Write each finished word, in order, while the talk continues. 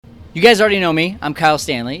You guys already know me. I'm Kyle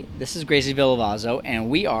Stanley. This is Gracie Villalvazo, and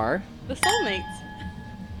we are The Soulmates.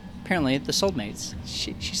 apparently the Soulmates.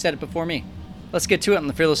 She said it before me. Let's get to it on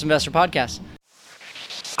the Fearless Investor Podcast.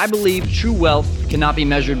 I believe true wealth cannot be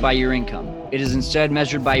measured by your income. It is instead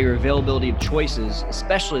measured by your availability of choices,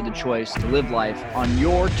 especially the choice to live life on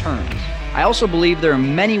your terms. I also believe there are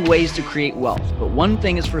many ways to create wealth, but one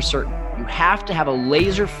thing is for certain. You have to have a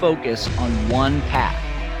laser focus on one path.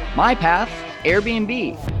 My path,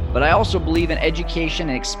 Airbnb. But I also believe in education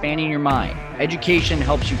and expanding your mind. Education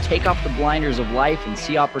helps you take off the blinders of life and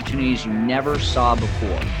see opportunities you never saw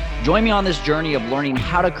before. Join me on this journey of learning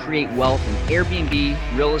how to create wealth in Airbnb,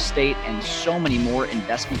 real estate, and so many more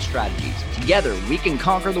investment strategies. Together, we can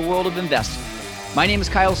conquer the world of investing. My name is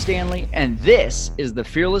Kyle Stanley, and this is the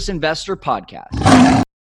Fearless Investor Podcast.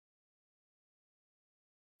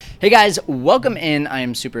 Hey guys, welcome in. I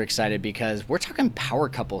am super excited because we're talking power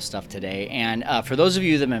couple stuff today. And for those of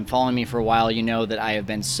you that have been following me for a while, you know that I have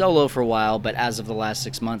been solo for a while, but as of the last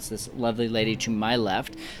 6 months, this lovely lady to my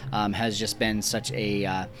left has just been such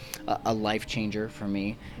a life changer for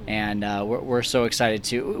me. And we're so excited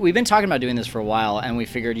to. We've been talking about doing this for a while, and we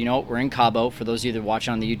figured, you know, we're in Cabo. For those of you that watch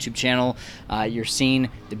on the YouTube channel, you're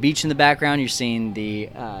seeing the beach in the background. You're seeing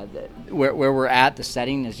where we're at. The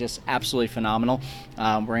setting is just absolutely phenomenal.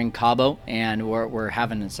 We're in Cabo, and we're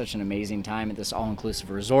having such an amazing time at this all-inclusive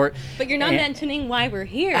resort. But you're not mentioning why we're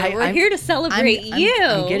here. We're here to celebrate you.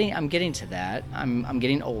 I'm getting to that. I'm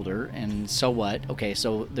getting older, and so what? Okay,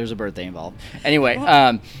 so there's a birthday involved. Anyway,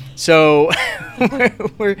 so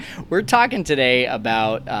we're talking today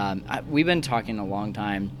about. We've been talking a long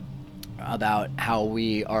time about how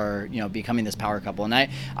we are, becoming this power couple, and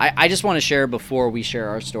I just want to share before we share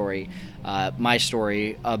our story, my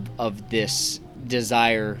story of this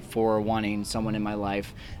desire for wanting someone in my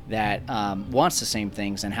life that wants the same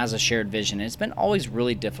things and has a shared vision. And it's been always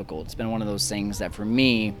really difficult. It's been one of those things that for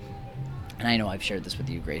me, and I know I've shared this with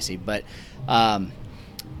you, Gracie, but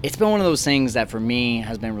it's been one of those things that for me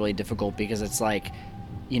has been really difficult because it's like,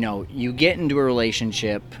 you get into a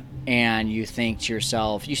relationship and you think to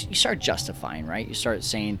yourself, you start justifying, right? You start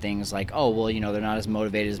saying things like, oh, well, they're not as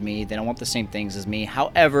motivated as me. They don't want the same things as me.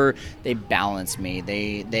 However, they balance me.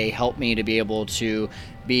 They help me to be able to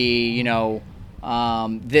be,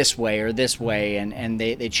 this way or this way. And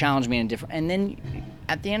they challenge me in different, and then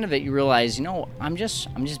at the end of it, you realize, I'm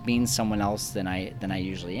just being someone else than I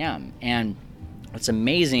usually am. And what's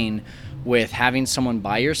amazing with having someone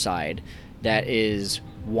by your side that is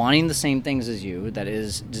wanting the same things as you, that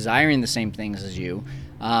is desiring the same things as you,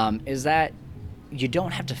 is that you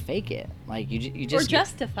don't have to fake it. Like you just or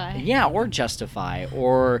justify. Yeah, or justify,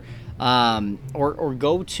 or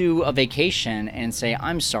go to a vacation and say,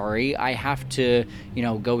 I'm sorry, I have to,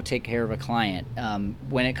 go take care of a client.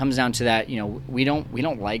 When it comes down to that, we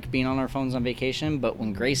don't like being on our phones on vacation, but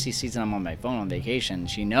when Gracie sees that I'm on my phone on vacation,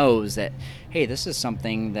 she knows that, hey, this is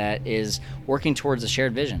something that is working towards a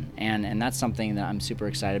shared vision, and that's something that I'm super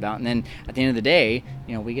excited about. And then at the end of the day,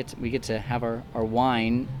 we get to have our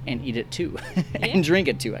wine and eat it too, and drink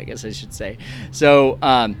it too, I guess I should say. So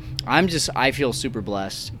I feel super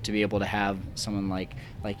blessed to be able to have someone like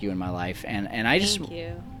you in my life, and I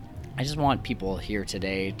just want people here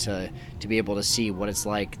today to be able to see what it's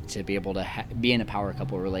like to be able to be in a power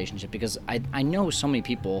couple relationship, because I know so many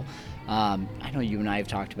people. I know you and I have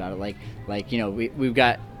talked about it. We've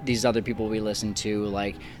got these other people we listen to,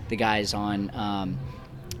 like the guys on.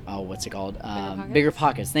 What's it called? Bigger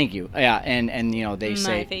Pockets. Thank you. Yeah, and they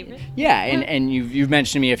say my favorite. Yeah, and you've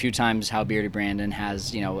mentioned to me a few times how Bearded Brandon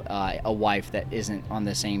has a wife that isn't on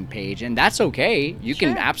the same page, and that's okay. You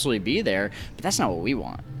can absolutely be there, but that's not what we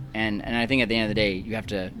want. And I think at the end of the day, you have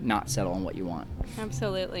to not settle on what you want.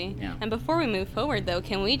 Absolutely. Yeah. And before we move forward, though,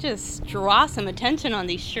 can we just draw some attention on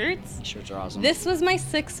these shirts? These shirts are awesome. This was my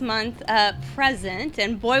 6-month present,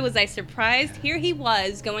 and boy, was I surprised. Here he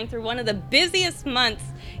was going through one of the busiest months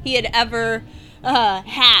he had ever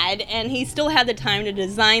had, and he still had the time to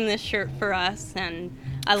design this shirt for us, and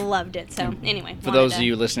I loved it. So anyway. For those of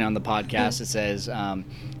you listening on the podcast, it says,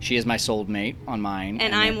 she is my soulmate on mine.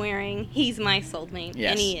 And I'm wearing, he's my soulmate.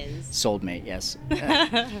 Yes. And he is. Soulmate, yes.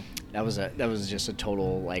 That was just a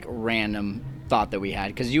total random thought that we had,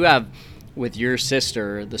 because you have with your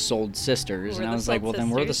sister the Souled Sisters, and I was like, well, then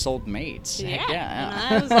we're the Souled Mates. Yeah. Heck yeah.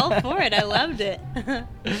 And I was all for it. I loved it.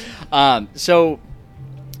 So,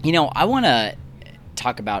 I want to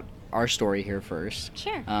talk about our story here first.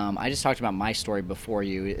 Sure. I just talked about my story before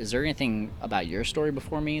you. Is there anything about your story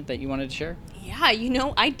before me that you wanted to share? Yeah,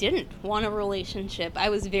 I didn't want a relationship. I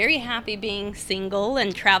was very happy being single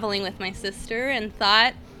and traveling with my sister, and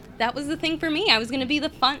thought that was the thing for me. I was going to be the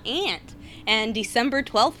fun aunt. And December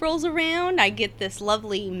 12th rolls around. I get this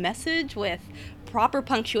lovely message with proper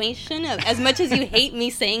punctuation. As much as you hate me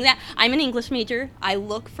saying that, I'm an English major. I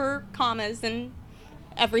look for commas and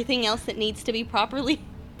everything else that needs to be properly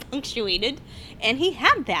punctuated. And he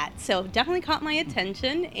had that. So definitely caught my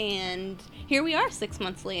attention. And here we are 6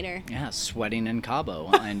 months later. Yeah, sweating in Cabo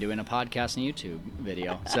and doing a podcast and YouTube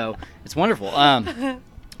video. So it's wonderful.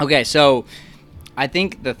 Okay, so I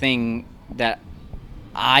think the thing that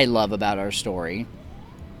I love about our story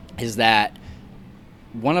is that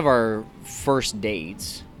one of our first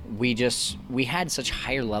dates, we had such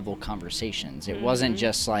higher level conversations. It wasn't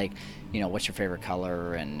just like, what's your favorite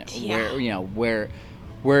color and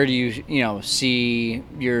where do you see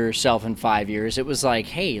yourself in 5 years? It was like,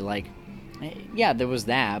 hey, like, yeah, there was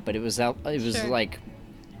that, but it was sure. Like,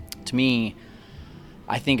 to me,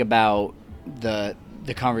 I think about the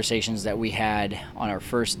conversations that we had on our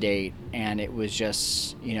first date, and it was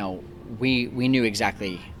just, we knew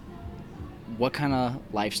exactly what kind of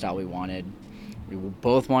lifestyle we wanted. We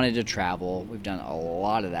both wanted to travel. We've done a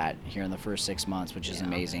lot of that here in the first 6 months, which is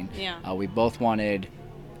amazing. Yeah. We both wanted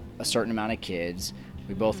a certain amount of kids.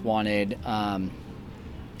 We both wanted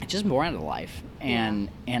just more out of life. And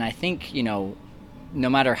I think, no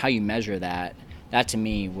matter how you measure that to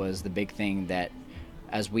me was the big thing that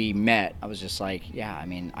as we met, I was just like, yeah, I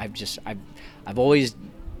mean, I've always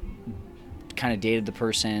kind of dated the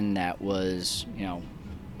person that was,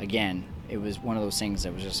 again, it was one of those things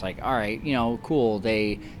that was just like, all right, cool.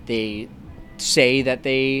 They say that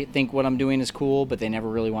they think what I'm doing is cool, but they never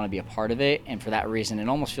really want to be a part of it. And for that reason, it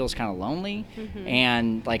almost feels kind of lonely. Mm-hmm.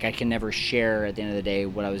 And like, I can never share at the end of the day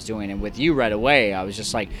what I was doing. And with you right away, I was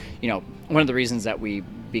just like, one of the reasons that we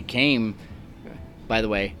became, by the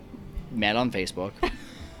way, met on Facebook.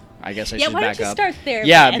 I guess I should back up. Yeah, why don't you start there?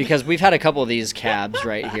 Yeah, man? Because we've had a couple of these cabs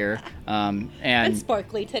right here. And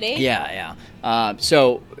sparkly today. Yeah.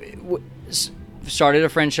 So started a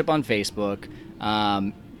friendship on Facebook.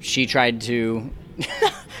 She tried to...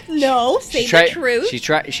 the truth.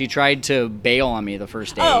 She tried to bail on me the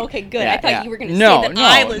first date. Oh, okay, good. I thought you were going to say that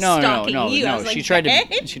I was stalking you. No, I was like,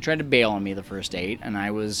 she tried to bail on me the first date, and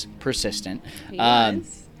I was persistent.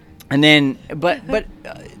 Yes. And then, but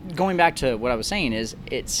going back to what I was saying is,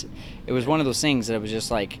 it was one of those things that it was just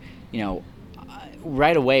like,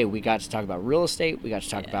 right away we got to talk about real estate. We got to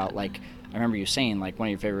talk about, like, I remember you saying, like, one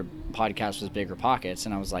of your favorite podcasts was Bigger Pockets,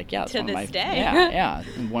 and I was like, yeah, that's to one of my this day. Yeah,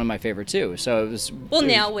 one of my favorite too. So it was. Well,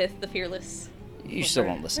 now with the Fearless. You still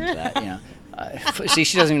won't listen to that, see,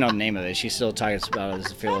 she doesn't even know the name of it. She still talks about it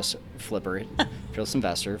as a Fearless Flipper, Fearless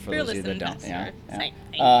Investor. For Fearless those of you that Investor. don't,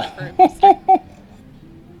 yeah.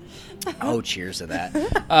 Oh, cheers to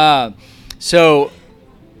that. So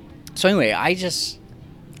anyway,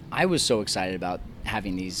 I was so excited about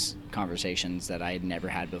having these conversations that I had never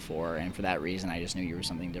had before, and for that reason, I just knew you were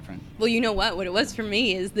something different. Well, you know what it was for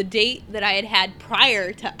me is the date that I had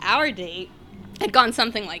prior to our date had gone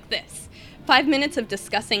something like this: 5 minutes of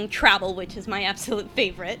discussing travel, which is my absolute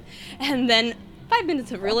favorite, and then 5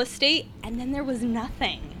 minutes of real estate, and then there was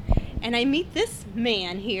nothing. And I meet this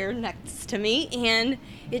man here next to me, and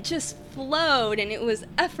it just flowed, and it was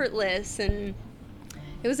effortless, and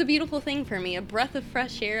it was a beautiful thing for me, a breath of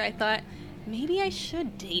fresh air. I thought, maybe I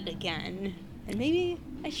should date again, and maybe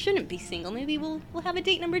I shouldn't be single. Maybe we'll have a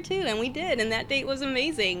date number 2, and we did, and that date was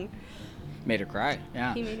amazing. Made her cry,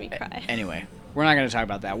 yeah. He made me cry. Anyway, we're not going to talk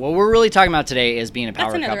about that. What we're really talking about today is being a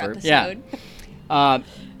power couple. That's another episode. Yeah.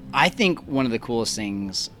 I think one of the coolest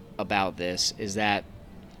things about this is that,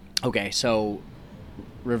 okay, so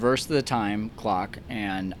reverse the time clock,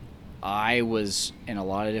 and I was in a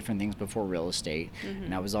lot of different things before real estate,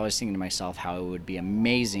 and I was always thinking to myself how it would be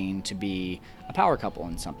amazing to be a power couple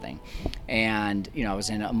in something. And, I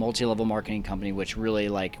was in a multi-level marketing company, which really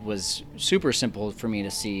was super simple for me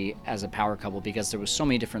to see as a power couple, because there was so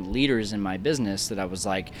many different leaders in my business that I was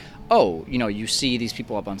like, oh, you see these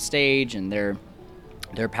people up on stage and they're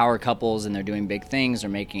power couples and they're doing big things. They're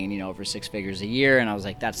making, over 6 figures a year. And I was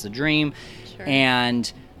like, that's the dream. Sure.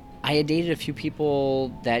 And I had dated a few people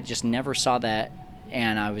that just never saw that.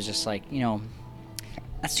 And I was just like,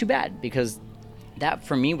 that's too bad, because that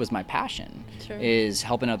for me was my passion. Sure. Is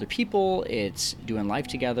helping other people. It's doing life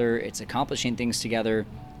together. It's accomplishing things together.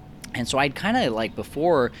 And so I'd kind of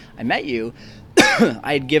before I met you,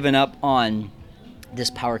 I had given up on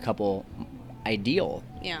this power couple ideal.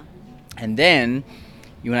 Yeah. And then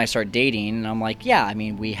you and I start dating, and I'm like, yeah, I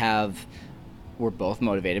mean, we're both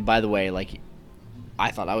motivated. By the way,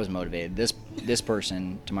 I thought I was motivated. This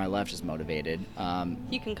person to my left is motivated.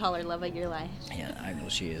 You can call her love of your life. Yeah, I know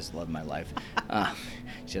she is love of my life.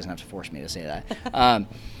 She doesn't have to force me to say that.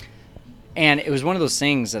 And it was one of those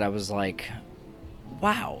things that I was like,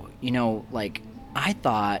 wow, like I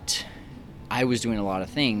thought I was doing a lot of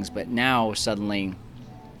things, but now suddenly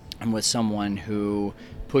I'm with someone who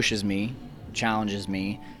pushes me, challenges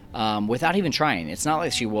me, without even trying. It's not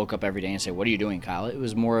like she woke up every day and said, "What are you doing, Kyle?" It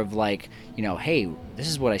was more of like, hey, this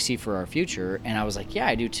is what I see for our future. And I was like, yeah,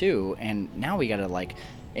 I do too. And now we got to like,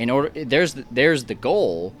 there's the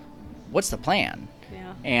goal. What's the plan?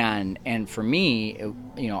 Yeah. And for me,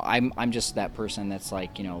 I'm just that person that's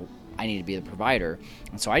like, I need to be the provider.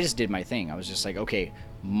 And so I just did my thing. I was just like, okay,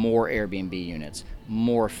 more Airbnb units,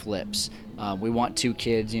 more flips. We want 2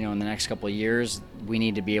 kids, in the next couple of years. We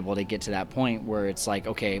need to be able to get to that point where it's like,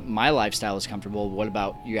 okay, my lifestyle is comfortable. What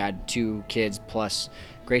about you add 2 kids plus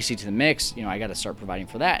Gracie to the mix? I got to start providing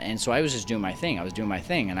for that. And so I was just doing my thing.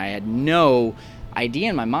 And I had no idea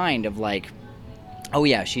in my mind of like, oh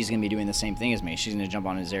yeah, she's going to be doing the same thing as me. She's going to jump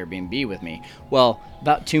on his Airbnb with me. Well,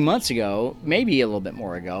 about 2 months ago, maybe a little bit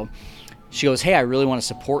more ago, she goes, hey, I really want to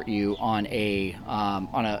support you on a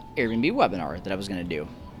Airbnb webinar that I was going to do.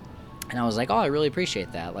 And I was like, oh, I really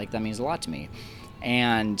appreciate that. Like, that means a lot to me.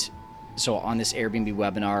 And so on this Airbnb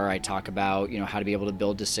webinar, I talk about, how to be able to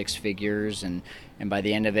build to 6 figures. And by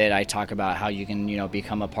the end of it, I talk about how you can,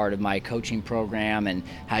 become a part of my coaching program and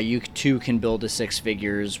how you too can build to 6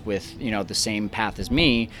 figures with, the same path as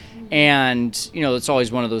me. And, it's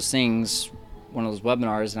always one of those things, one of those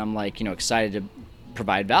webinars, and I'm like, excited to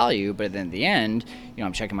provide value. But then at the end,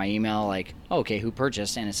 I'm checking my email like, oh, okay, who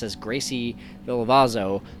purchased? And it says Gracie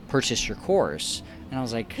Villavazzo purchased your course. And I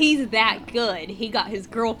was like, he's that good. He got his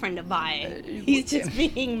girlfriend to buy it. He's just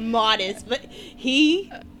being modest, but he's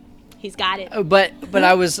got it. But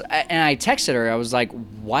I was, and I texted her. I was like,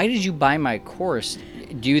 why did you buy my course?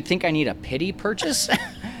 Do you think I need a pity purchase?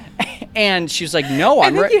 And she was like, no,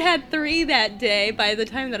 I think you had 3 that day by the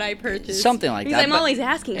time that I purchased. Something like because that. I'm always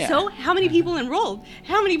asking, yeah. So how many people enrolled?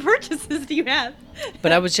 How many purchases do you have?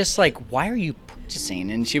 But I was just like, why are you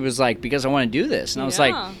purchasing? And she was like, because I want to do this. And I was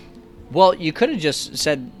like, well, you could have just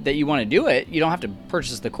said that you want to do it. You don't have to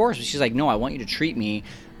purchase the course. But she's like, no, I want you to treat me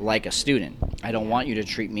like a student. I don't want you to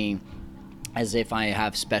treat me as if I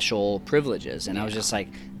have special privileges. And I was just like,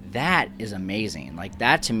 that is amazing. Like,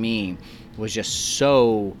 that to me was just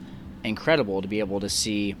so incredible to be able to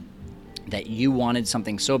see that you wanted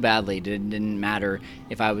something so badly. It didn't matter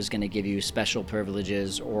if I was going to give you special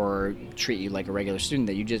privileges or treat you like a regular student,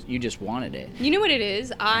 that you just wanted it. You know what it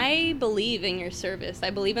is? I believe in your service. I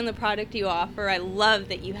believe in the product you offer. I love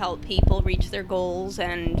that you help people reach their goals,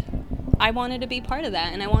 and I wanted to be part of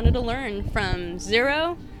that, and I wanted to learn from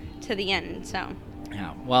zero to the end. So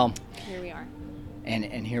yeah, well, here we are.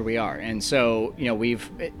 And here we are. And so,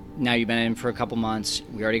 now you've been in for a couple months.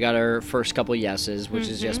 We already got our first couple yeses, which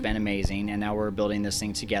has just been amazing. And now we're building this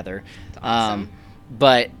thing together. That's awesome.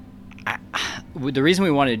 But the reason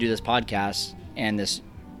we wanted to do this podcast and this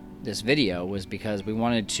video was because we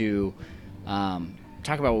wanted to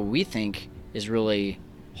talk about what we think is really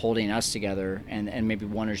holding us together, and maybe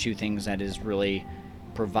 1 or 2 things that is really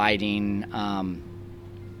providing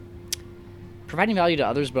value to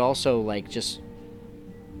others, but also like just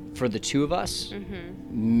for the 2 of us,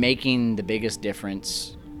 making the biggest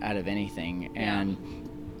difference out of anything. And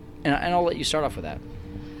I'll let you start off with that.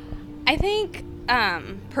 I think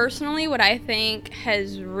personally, what I think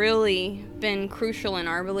has really been crucial in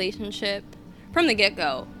our relationship from the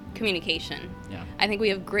get-go, communication. Yeah. I think we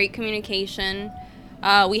have great communication.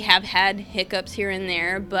 We have had hiccups here and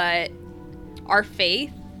there, but our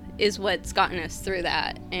faith is what's gotten us through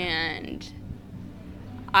that. And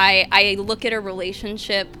I look at a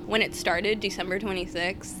relationship when it started, December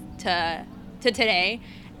 26th, to today,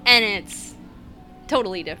 and it's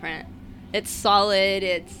totally different. It's solid.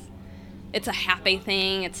 It's a happy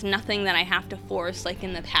thing. It's nothing that I have to force like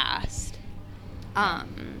in the past.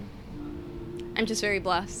 I'm just very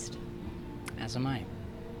blessed. As am I.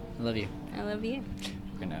 I love you. I love you.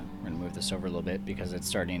 We're gonna move this over a little bit because it's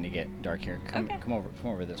starting to get dark here. Come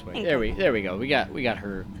over this way. Thank There you. we go. We got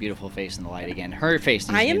her beautiful face in the light again. Her face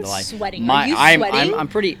needs to be in the light. I am sweating. Are you sweating?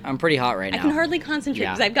 I'm pretty hot right now. I can hardly concentrate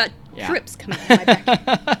because I've got trips coming out my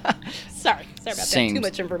back. Sorry about that. Too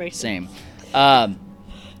much information. Same.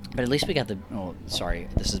 But at least we got the. Oh, sorry,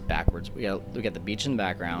 this is backwards. We got the beach in the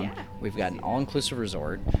background. Yeah. We've got an all-inclusive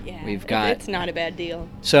resort. Yeah. We've got. It's not a bad deal.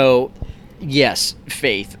 So, yes,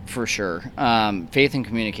 faith for sure. Faith and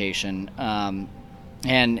communication. And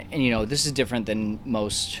this is different than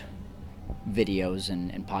most videos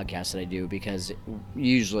and podcasts that I do, because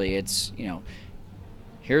usually it's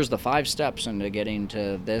here's the 5 steps into getting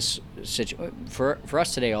to this situation. For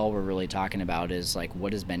us today, all we're really talking about is like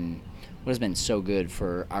what has been what has been so good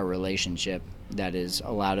for our relationship that has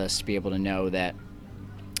allowed us to be able to know that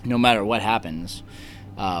no matter what happens,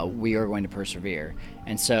 we are going to persevere.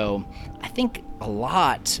 And so I think a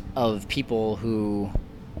lot of people who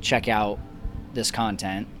check out this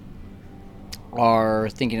content are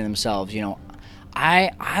thinking to themselves,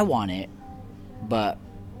 I want it, but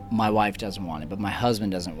my wife doesn't want it, but my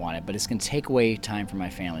husband doesn't want it, but it's going to take away time from my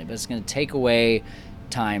family, but it's going to take away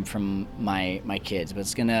time from my kids, but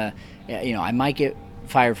it's going to, I might get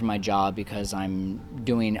fired from my job because I'm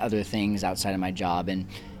doing other things outside of my job.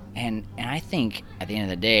 And I think at the end of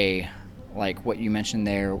the day, like what you mentioned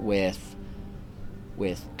there with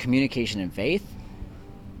communication and faith,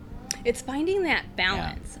 it's finding that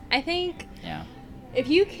balance. Yeah. I think yeah. If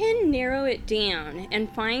you can narrow it down and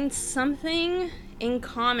find something in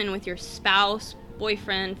common with your spouse,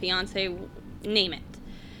 boyfriend, fiance, name it.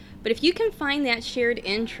 But if you can find that shared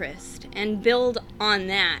interest and build on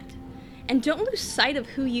that, and don't lose sight of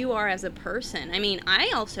who you are as a person. I mean,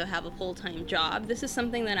 I also have a full-time job. This is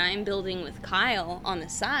something that I'm building with Kyle on the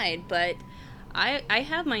side, but I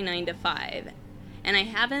have my 9 to 5, and I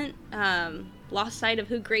haven't lost sight of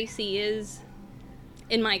who Gracie is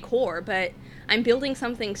in my core, but I'm building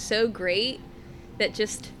something so great that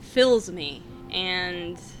just fills me,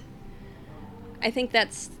 and I think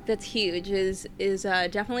that's huge. Is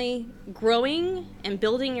definitely growing and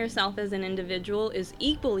building yourself as an individual is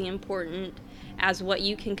equally important as what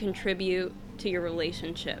you can contribute to your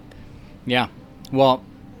relationship. Yeah, well,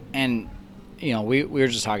 and we were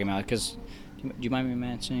just talking about it because. Do you mind me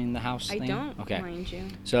mentioning the house thing? I don't okay. mind you.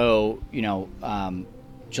 So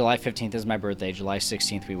July 15th is my birthday. July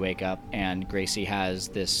 16th we wake up and Gracie has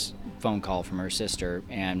this phone call from her sister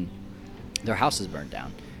and their house is burned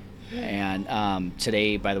down. And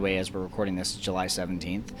today, by the way, as we're recording this, July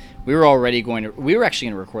 17th, we were actually going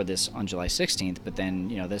to record this on July 16th, but then,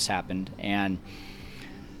 this happened. And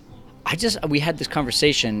we had this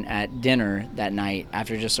conversation at dinner that night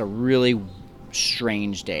after just a really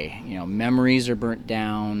strange day. Memories are burnt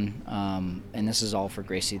down. And this is all for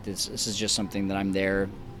Gracie. This is just something that I'm there,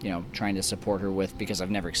 trying to support her with because I've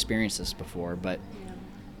never experienced this before. But,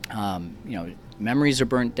 memories are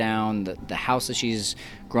burnt down. The house that she's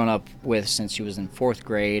grown up with since she was in 4th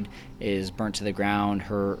grade is burnt to the ground.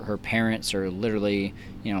 Her parents are literally,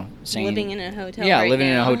 saying... living in a hotel living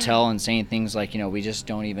now. in a hotel and saying things like, we just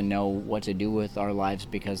don't even know what to do with our lives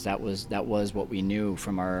because that was what we knew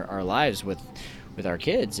from our lives with our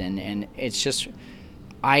kids. And it's just...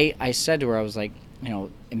 I said to her, I was like,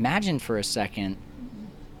 imagine for a second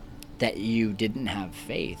that you didn't have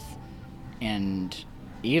faith, and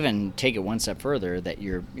even take it one step further that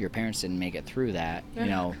your parents didn't make it through that.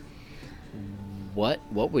 What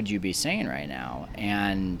would you be saying right now?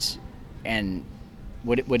 And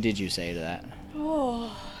what did you say to that?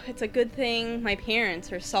 Oh, it's a good thing my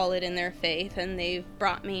parents are solid in their faith and they've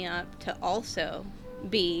brought me up to also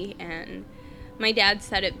be. And my dad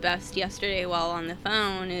said it best yesterday while on the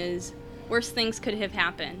phone is worse things could have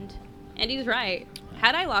happened. And he's right.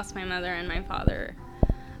 Had I lost my mother and my father,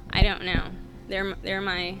 I don't know. They're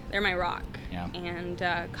my rock. Yeah. And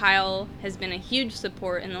Kyle has been a huge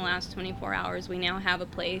support in the last 24 hours. We now have a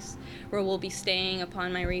place where we'll be staying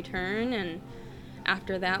upon my return, and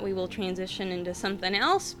after that we will transition into something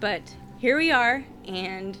else. But here we are,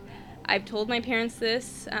 and I've told my parents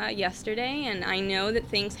this yesterday, and I know that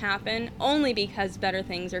things happen only because better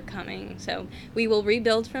things are coming. So we will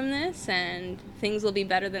rebuild from this, and things will be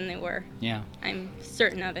better than they were. Yeah. I'm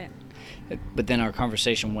certain of it. But then our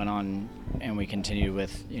conversation went on, and we continued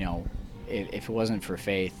with, if it wasn't for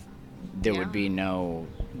faith, there would be no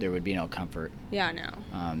comfort. Yeah, no.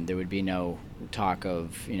 There would be no talk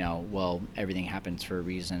of, well, everything happens for a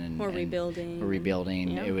reason, and rebuilding. Or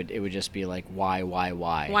rebuilding. Yeah. It would just be like, why?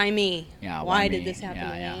 Why me? Yeah. Why me? did this happen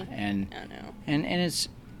to me? And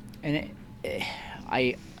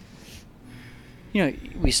I know.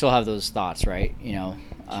 We still have those thoughts, right? Sure.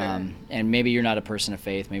 And maybe you're not a person of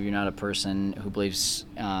faith. Maybe you're not a person who believes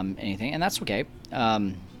anything, and that's okay.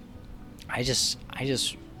 I just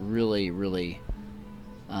really, really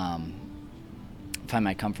find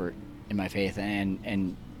my comfort in my faith.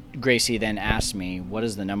 And Gracie then asked me, "What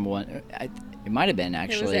is the number one?" It might have been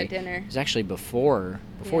actually. It was at dinner. It was actually before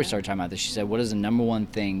we started talking about this. She said, "What is the number one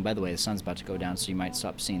thing?" By the way, the sun's about to go down, so you might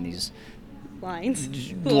stop seeing these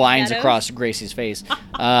lines across Gracie's face.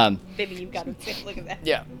 Baby, you've got to look at that.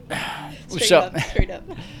 Yeah. Straight up.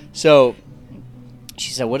 So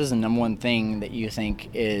she said, what is the number one thing that you think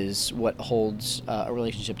is what holds a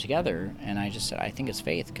relationship together? And I just said, I think it's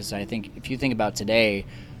faith, because I think if you think about today,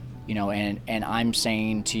 and I'm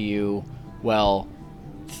saying to you, well,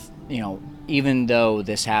 even though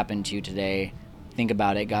this happened to you today, think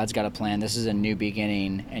about it. God's got a plan. This is a new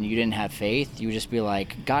beginning, and you didn't have faith. You would just be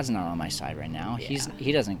like, God's not on my side right now. Yeah.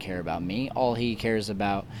 He doesn't care about me. All he cares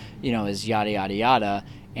about, is yada, yada, yada,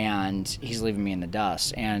 and he's leaving me in the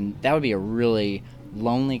dust. And that would be a really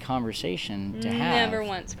lonely conversation to have. Never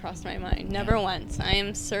once crossed my mind. Never once. I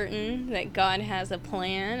am certain that God has a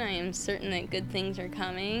plan. I am certain that good things are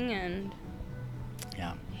coming, and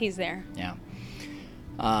Yeah. he's there. Yeah.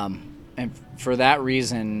 And for that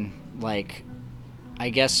reason, like, I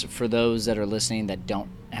guess for those that are listening that don't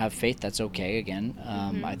have faith, that's okay. Again,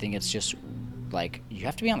 I think it's just like you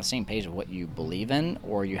have to be on the same page of what you believe in,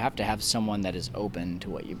 or you have to have someone that is open to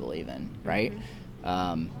what you believe in, right?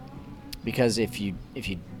 Because if you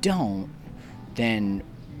don't, then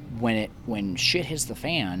when shit hits the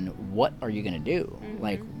fan, what are you gonna do?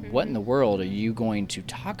 Like, what in the world are you going to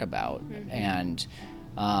talk about? And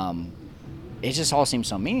it just all seems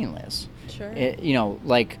so meaningless. Sure.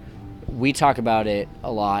 Like we talk about it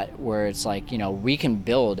a lot where it's like, we can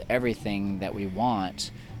build everything that we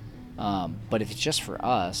want, but if it's just for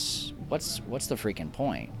us, what's the freaking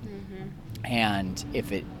point? And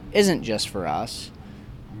if it isn't just for us,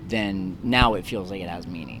 then now it feels like it has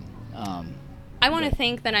meaning. I want to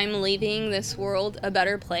think that I'm leaving this world a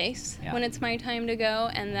better place Yeah. when it's my time to go,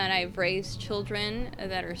 and that I've raised children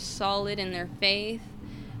that are solid in their faith,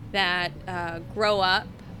 that grow up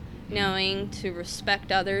knowing to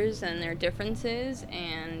respect others and their differences,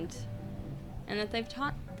 and that they've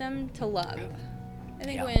taught them to love. I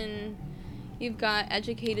think Yeah. when you've got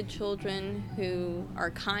educated children who are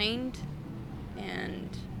kind and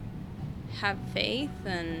have faith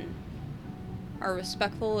and are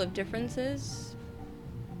respectful of differences,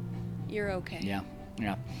 you're okay.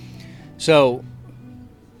 Yeah. So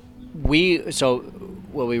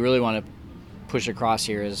what we really want to push across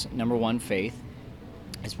here is, number one, faith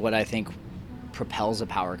is what I think propels a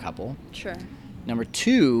power couple. Sure. Number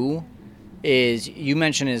two is, you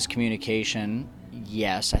mentioned, is communication.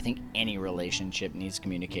 Yes, I think any relationship needs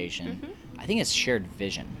communication. I think it's shared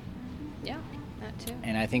vision. Yeah, that too.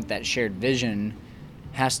 And I think that shared vision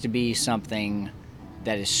has to be something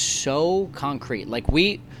that is so concrete. Like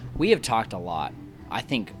we have talked a lot. I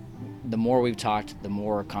think the more we've talked, the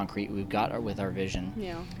more concrete we've got with our vision.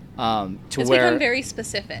 Yeah. It's become very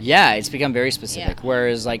specific. Yeah, it's become very specific. Yeah.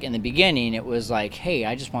 Whereas, like, in the beginning, it was like, hey,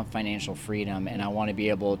 I just want financial freedom, and I want to be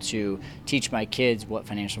able to teach my kids what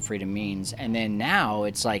financial freedom means. And then now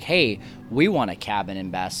it's like, hey, we want a cabin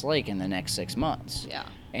in Bass Lake in the next 6 months. Yeah.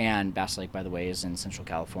 And Bass Lake, by the way, is in Central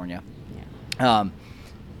California. Yeah.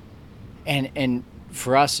 And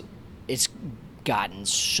for us, it's gotten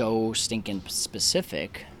so stinking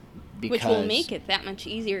specific. Because, which will make it that much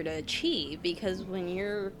easier to achieve, because when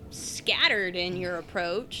you're scattered in your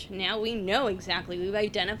approach, now we know exactly. We've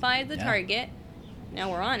identified the target. Now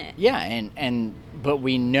we're on it. Yeah, but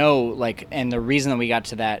we know, like, and the reason that we got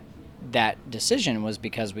to that decision was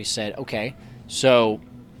because we said, okay, so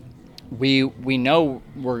we know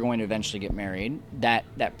we're going to eventually get married.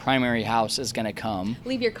 That primary house is going to come.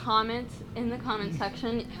 Leave your comments in the comment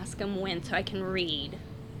section. Ask them when, so I can read.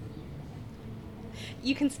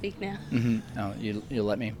 You can speak now. Oh, you'll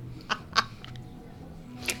let me.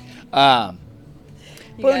 You gotta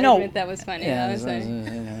admit that was funny. Yeah, That was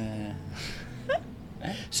funny.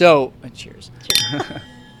 So, cheers.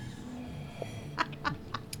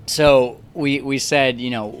 So we said,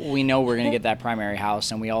 we know we're going to get that primary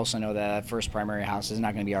house, and we also know that first primary house is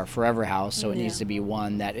not going to be our forever house, so it needs to be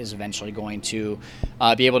one that is eventually going to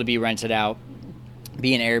be able to be rented out,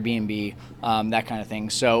 be an Airbnb, that kind of thing.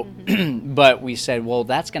 So, but we said, well,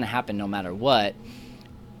 that's going to happen no matter what.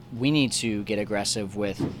 We need to get aggressive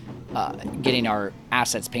with getting our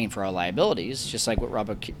assets paying for our liabilities, just like what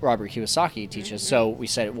Robert Kiyosaki teaches. So we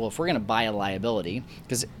said, well, if we're going to buy a liability,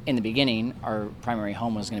 because in the beginning, our primary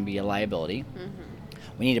home was going to be a liability,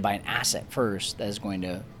 we need to buy an asset first that is going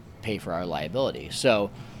to pay for our liability. So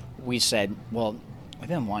we said, well, we've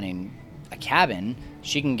been wanting a cabin.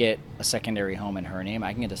 She can get a secondary home in her name.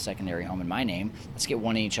 I can get a secondary home in my name. Let's get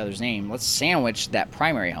one in each other's name. Let's sandwich that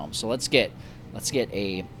primary home. So let's get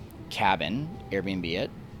a cabin, Airbnb it.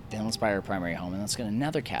 Then let's buy our primary home, and let's get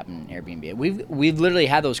another cabin, Airbnb it. We've literally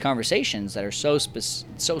had those conversations that are so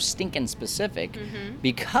stinking specific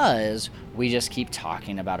because we just keep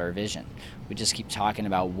talking about our vision. We just keep talking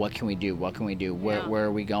about what can we do, where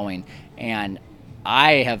are we going, and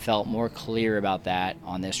I have felt more clear about that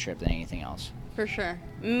on this trip than anything else. For sure.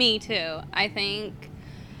 Me too. I think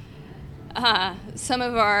some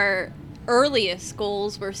of our earliest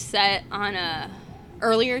goals were set on a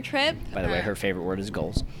earlier trip. By the way, her favorite word is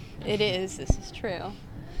goals. It is. This is true.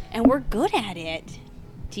 And we're good at it.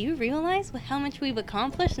 do you realize how much we've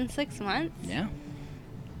accomplished in 6 months? Yeah.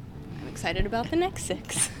 I'm excited about the next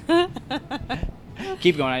 6.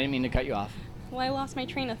 Keep going. I didn't mean to cut you off. Well, I lost my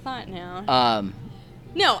train of thought now.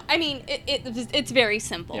 No, I mean, it's very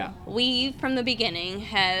simple. Yeah. We, from the beginning,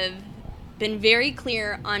 have been very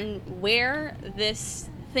clear on where this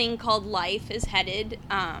thing called life is headed.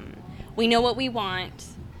 We know what we want.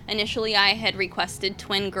 Initially, I had requested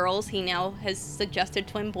twin girls. He now has suggested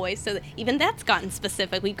twin boys. So even that's gotten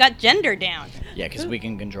specific. We've got gender down. Yeah, because we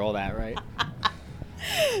can control that, right?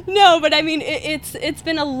 No, but I mean, it's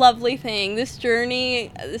been a lovely thing. This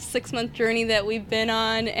journey, this 6-month journey that we've been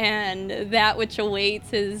on, and that which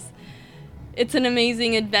awaits it's an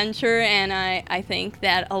amazing adventure. And I think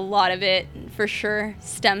that a lot of it, for sure,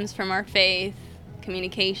 stems from our faith,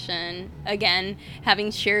 communication, again,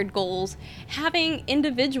 having shared goals, having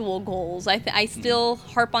individual goals. I still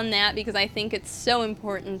harp on that because I think it's so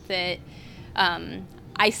important that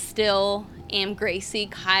I still am Gracie.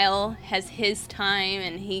 Kyle has his time,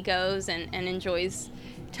 and he goes and enjoys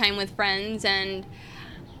time with friends. And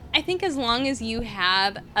I think as long as you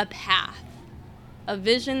have a path, a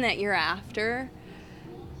vision that you're after,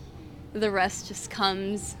 the rest just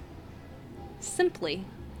comes simply.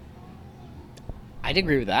 I'd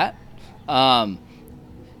agree with that.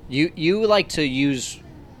 You like to use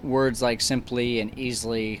words like simply and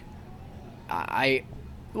easily.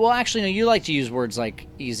 Well, actually, no, you like to use words like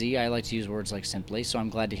easy. I like to use words like simply, so I'm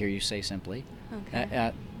glad to hear you say simply.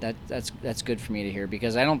 Okay. That's good for me to hear,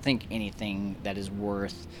 because I don't think anything that is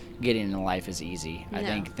worth getting in life is easy. No. I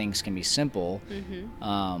think things can be simple.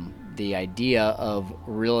 Mm-hmm. The idea of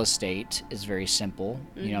real estate is very simple.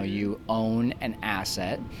 Mm-hmm. You know, you own an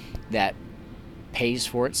asset that pays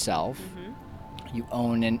for itself. Mm-hmm. You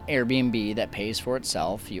own an Airbnb that pays for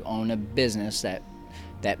itself. You own a business that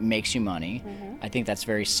makes you money. Mm-hmm. I think that's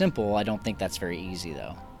very simple. I don't think that's very easy,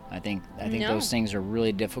 though. I think No. those things are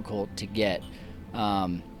really difficult to get.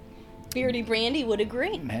 Beardy Brandy would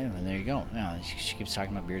agree. Well, there you go. Yeah, she keeps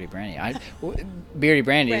talking about Beardy Brandy. Beardy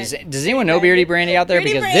Brandy. Right. Does anyone know Beardy Brandy out there?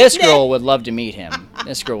 Beardy Because Brandy. this girl would love to meet him.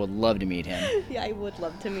 This girl would love to meet him. Yeah, I would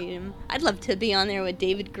love to meet him. I'd love to be on there with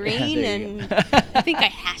David Green, There you and go. I think I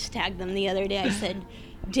hashtagged them the other day. I said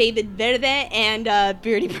David Verde and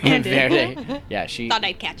Beardy Brandy. Verde. Yeah, she. Thought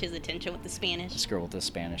I'd catch his attention with the Spanish. This girl with the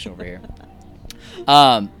Spanish over here.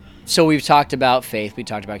 So we've talked about faith. We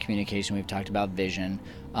talked about communication. We've talked about vision.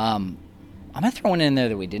 I'm going to throw one in there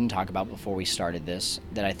that we didn't talk about before we started this,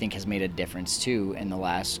 that I think has made a difference too in the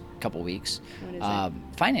last couple weeks. What is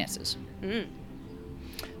it? Finances.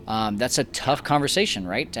 That's a tough conversation,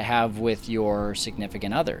 right, to have with your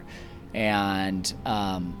significant other. And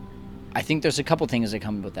I think there's a couple things that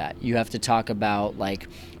come with that. You have to talk about, like,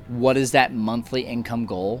 what is that monthly income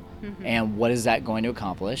goal, and what is that going to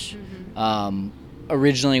accomplish?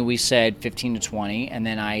 Originally, we said 15 to 20, and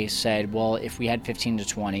then I said, well, if we had 15 to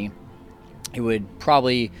 20, it would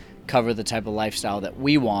probably cover the type of lifestyle that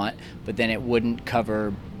we want, but then it wouldn't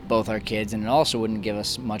cover both our kids, and it also wouldn't give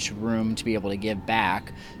us much room to be able to give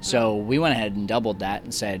back. So we went ahead and doubled that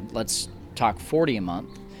and said, let's talk 40 a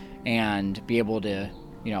month and be able to,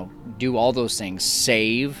 do all those things,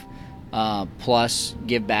 save, plus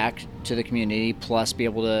give back to the community, plus be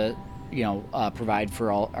able to, provide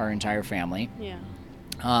for our entire family. Yeah.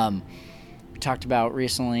 We talked about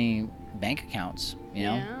recently bank accounts,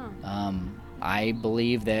 Yeah. I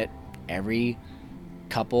believe that every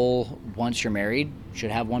couple, once you're married,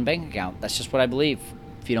 should have one bank account. That's just what I believe.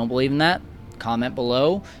 If you don't believe in that, comment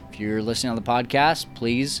below. If you're listening on the podcast,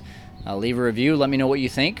 please leave a review. Let me know what you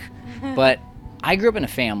think. But I grew up in a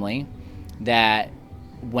family that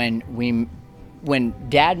when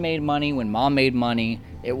dad made money, when mom made money,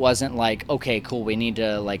 it wasn't like, okay, cool, we need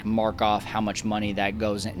to like mark off how much money that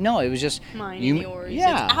goes in. No, it was just Mine and yours.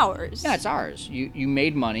 Yeah, It's ours. Yeah, it's ours. You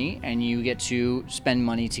made money, and you get to spend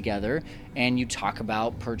money together, and you talk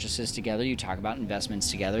about purchases together, you talk about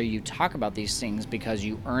investments together, you talk about these things because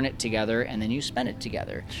you earn it together and then you spend it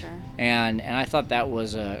together. Sure. And I thought that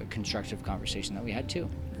was a constructive conversation that we had too.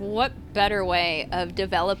 What better way of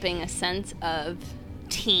developing a sense of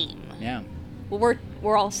team? Yeah. Well,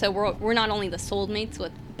 we're not only the soulmates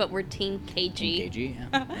but we're Team KG. Team KG,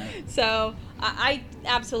 yeah. So I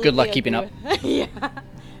absolutely Good luck keeping agree with- yeah,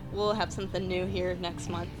 we'll have something new here next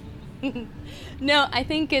month. No, I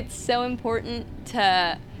think it's so important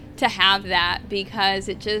to have that, because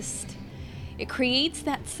it creates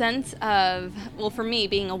that sense of, well, for me,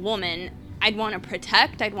 being a woman, I'd want to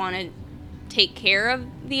protect, I'd want to take care of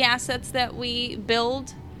the assets that we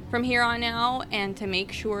build from here on out, and to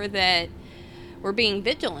make sure that we're being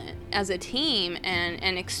vigilant as a team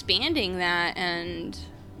and expanding that, and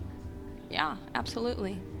Yeah,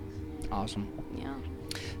 absolutely. Awesome. Yeah.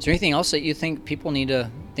 Is there anything else that you think people need to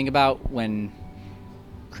think about when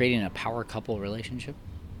creating a power couple relationship?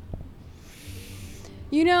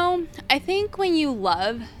 You know, I think when you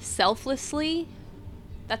love selflessly,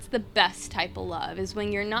 that's the best type of love, is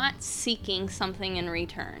when you're not seeking something in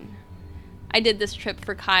return. I did this trip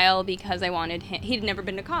for Kyle because I wanted him. He'd never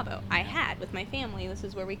been to Cabo. I had with my family. This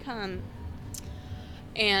is where we come.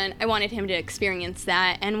 And I wanted him to experience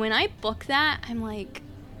that. And when I book that, I'm like,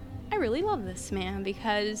 I really love this man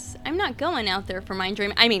because I'm not going out there for my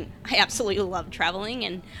dream. I mean, I absolutely love traveling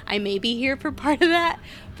and I may be here for part of that,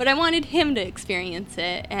 but I wanted him to experience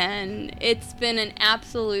it. And it's been an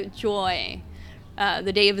absolute joy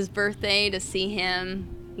the day of his birthday to see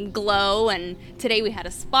him glow. And today we had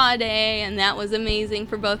a spa day and that was amazing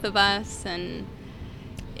for both of us. And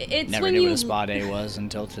it's Never when knew you... what a spa day was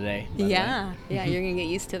until today. Yeah, you're going to get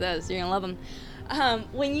used to those. You're going to love them.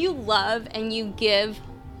 When you love and you give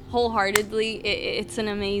wholeheartedly, it's an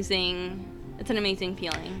amazing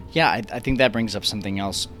feeling. Yeah, I think that brings up something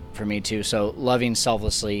else for me too. So loving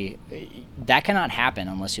selflessly, that cannot happen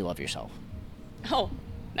unless you love yourself. Oh,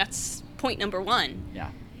 that's point number one. Yeah.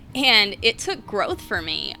 And it took growth for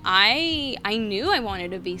me. I knew I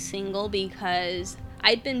wanted to be single because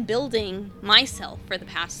I'd been building myself for the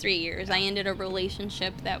past 3 years. I ended a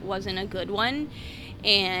relationship that wasn't a good one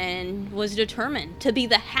and was determined to be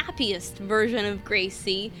the happiest version of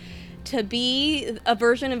Gracie, to be a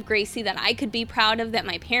version of Gracie that I could be proud of, that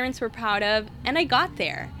my parents were proud of, and I got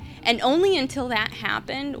there. And only until that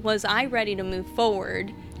happened was I ready to move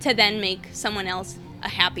forward to then make someone else a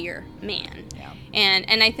happier man. Yeah.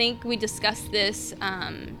 And I think we discussed this,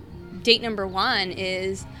 date number one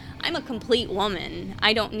is I'm a complete woman.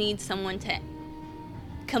 I don't need someone to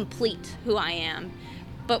complete who I am.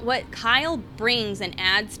 But what Kyle brings and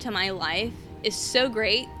adds to my life is so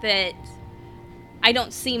great that I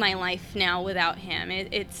don't see my life now without him.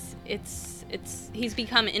 He's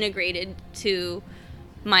become integrated to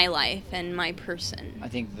my life and my person. I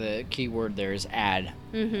think the key word there is add.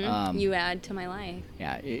 Mm-hmm. You add to my life.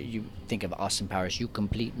 Yeah, you think of Austin Powers, you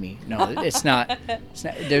complete me. No, it's not.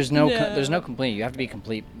 There's no complete. You have to be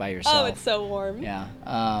complete by yourself. Oh, it's so warm. Yeah.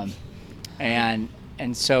 And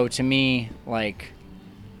so to me, like,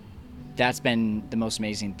 that's been the most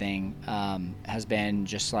amazing thing, has been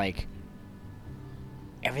just like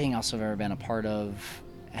everything else I've ever been a part of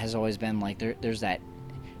has always been like there's that,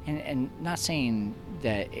 and not saying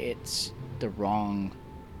that it's the wrong,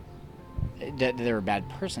 that they're a bad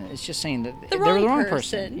person. It's just saying that they're the wrong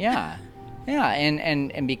person. Yeah. Yeah,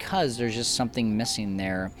 and because there's just something missing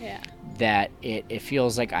there, that it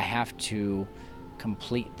feels like I have to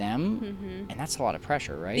complete them, and that's a lot of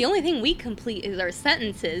pressure, right? The only thing we complete is our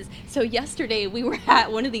sentences. So yesterday we were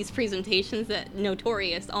at one of these presentations that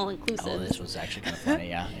Notorious All Inclusive. Oh, this was actually kind of funny,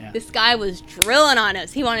 yeah. This guy was drilling on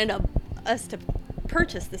us. He wanted us to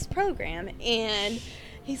purchase this program, and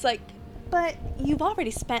he's like, but you've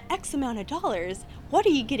already spent X amount of dollars. What are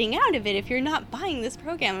you getting out of it if you're not buying this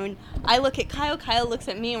program? And I look at Kyle looks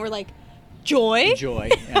at me, and we're like, joy?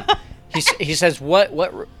 Joy, yeah. He says, what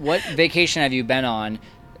vacation have you been on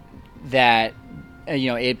that,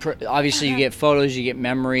 obviously you get photos, you get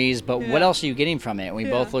memories, but what else are you getting from it? And we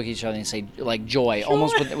both look at each other and say, like, joy.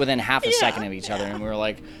 Almost within half a second of each other, and we were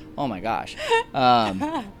like, oh my gosh. I mean,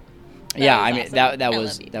 awesome. that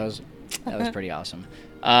was pretty awesome.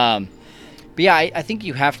 But yeah, I think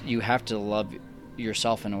you have to love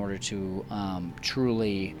yourself in order to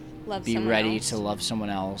truly be ready to love someone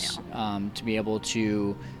else, to be able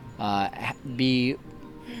to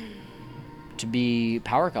be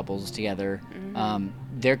power couples together.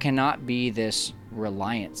 There cannot be this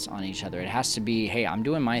reliance on each other. It has to be, hey, I'm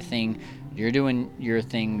doing my thing, you're doing your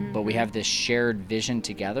thing, but we have this shared vision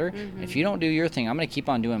together. If you don't do your thing, I'm going to keep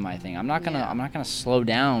on doing my thing. I'm not going to slow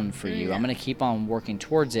down for you. I'm going to keep on working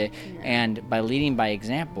towards it. And by leading by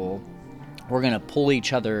example, we're going to pull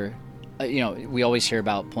each other. We always hear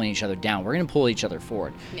about pulling each other down. We're going to pull each other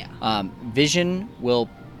forward. Vision will,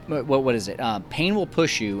 what is it? Pain will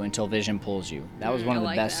push you until vision pulls you. That was one of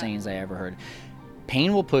the best sayings I ever heard.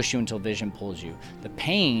 Pain will push you until vision pulls you. The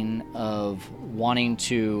pain of wanting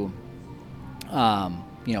to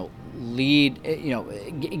lead,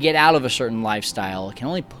 get out of a certain lifestyle can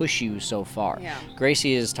only push you so far.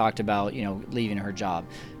 Gracie has talked about, leaving her job.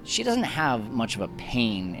 She doesn't have much of a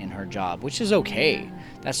pain in her job, which is okay.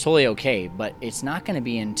 That's totally okay, but it's not going to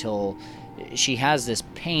be until she has this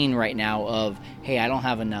pain right now of, hey, I don't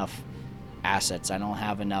have enough assets, I don't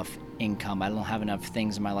have enough income, I don't have enough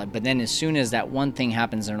things in my life. But then as soon as that one thing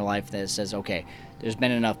happens in her life that says, okay, there's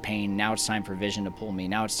been enough pain. Now it's time for vision to pull me.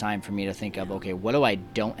 Now it's time for me to think of, okay, what do I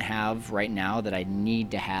don't have right now that I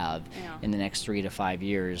need to have in the next 3 to 5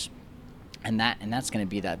 years? And that's going to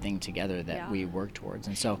be that thing together that we work towards.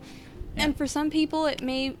 And so, and for some people, it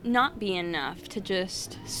may not be enough to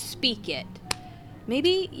just speak it.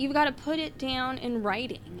 Maybe you've got to put it down in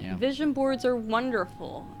writing. Vision boards are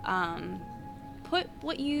wonderful. Put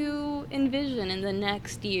what you envision in the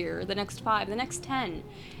next year, the next 5, the next 10,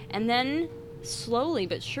 and then slowly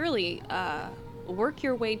but surely work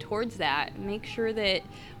your way towards that. Make sure that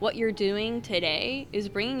what you're doing today is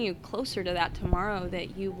bringing you closer to that tomorrow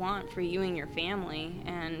that you want for you and your family.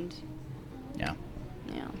 And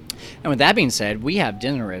and with that being said, we have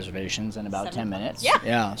dinner reservations in about 10 minutes.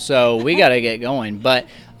 Yeah. So we got to get going. But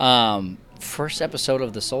first episode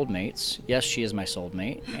of the Soulmates. Yes, she is my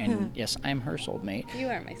soulmate, and yes, I'm her soulmate. You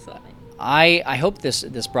are my soulmate. I hope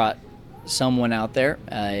this brought someone out there.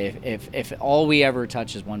 If all we ever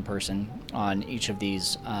touch is one person on each of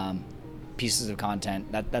these pieces of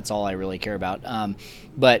content, that's all I really care about.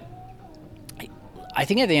 But I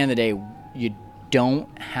think at the end of the day, you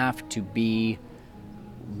don't have to be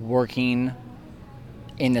working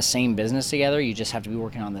in the same business together. You just have to be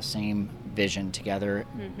working on the same vision together,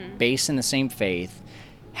 based in the same faith,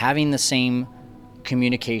 having the same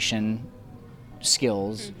communication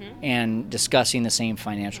skills, and discussing the same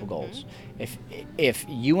financial goals. If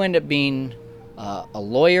you end up being a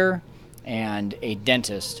lawyer and a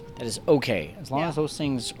dentist, that is okay, as long as those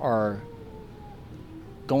things are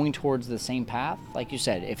going towards the same path. Like you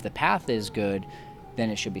said, if the path is good, then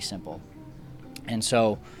it should be simple. And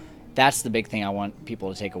so that's the big thing I want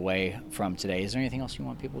people to take away from today. Is there anything else you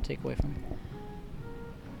want people to take away from?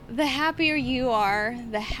 The happier you are,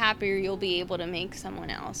 the happier you'll be able to make someone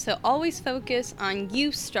else. So always focus on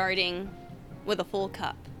you starting with a full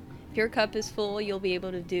cup. If your cup is full, you'll be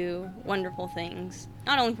able to do wonderful things,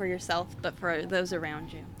 not only for yourself, but for those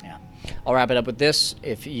around you. Yeah. I'll wrap it up with this.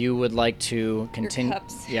 If you would like to continue... Your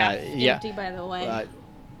cup's half empty, by the way.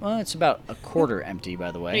 Well, it's about a quarter empty, by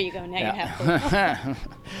the way. There you go. Now you're half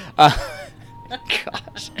full.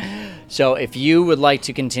 Gosh. So if you would like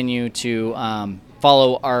to continue to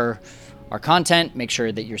follow our content, make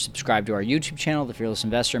sure that you're subscribed to our YouTube channel, The Fearless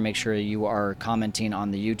Investor. Make sure you are commenting on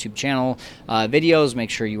the YouTube channel videos. Make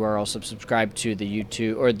sure you are also subscribed to the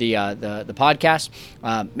YouTube or the podcast.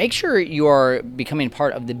 Make sure you are becoming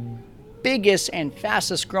part of the biggest and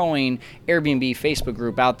fastest growing Airbnb Facebook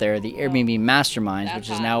group out there, the Airbnb Masterminds,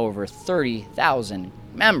 which is now over 30,000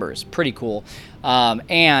 members. Pretty cool.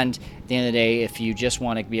 And at the end of the day, if you just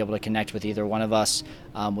want to be able to connect with either one of us,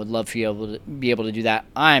 would love for you to be able to do that.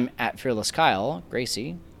 I'm at Fearless Kyle.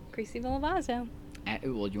 Gracie Villavazzo.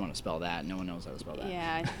 Well, you want to spell that? No one knows how to spell that.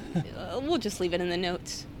 Yeah, we'll just leave it in the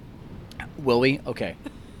notes. Will we? Okay.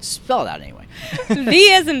 Spell it out anyway.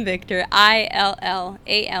 V as in Victor, ILLALVAZO,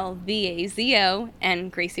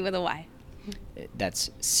 and Gracie with a Y. That's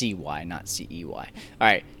CY, not CEY. All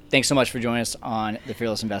right. Thanks so much for joining us on The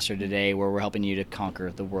Fearless Investor today, where we're helping you to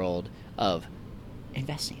conquer the world of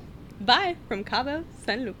investing. Bye from Cabo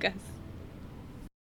San Lucas.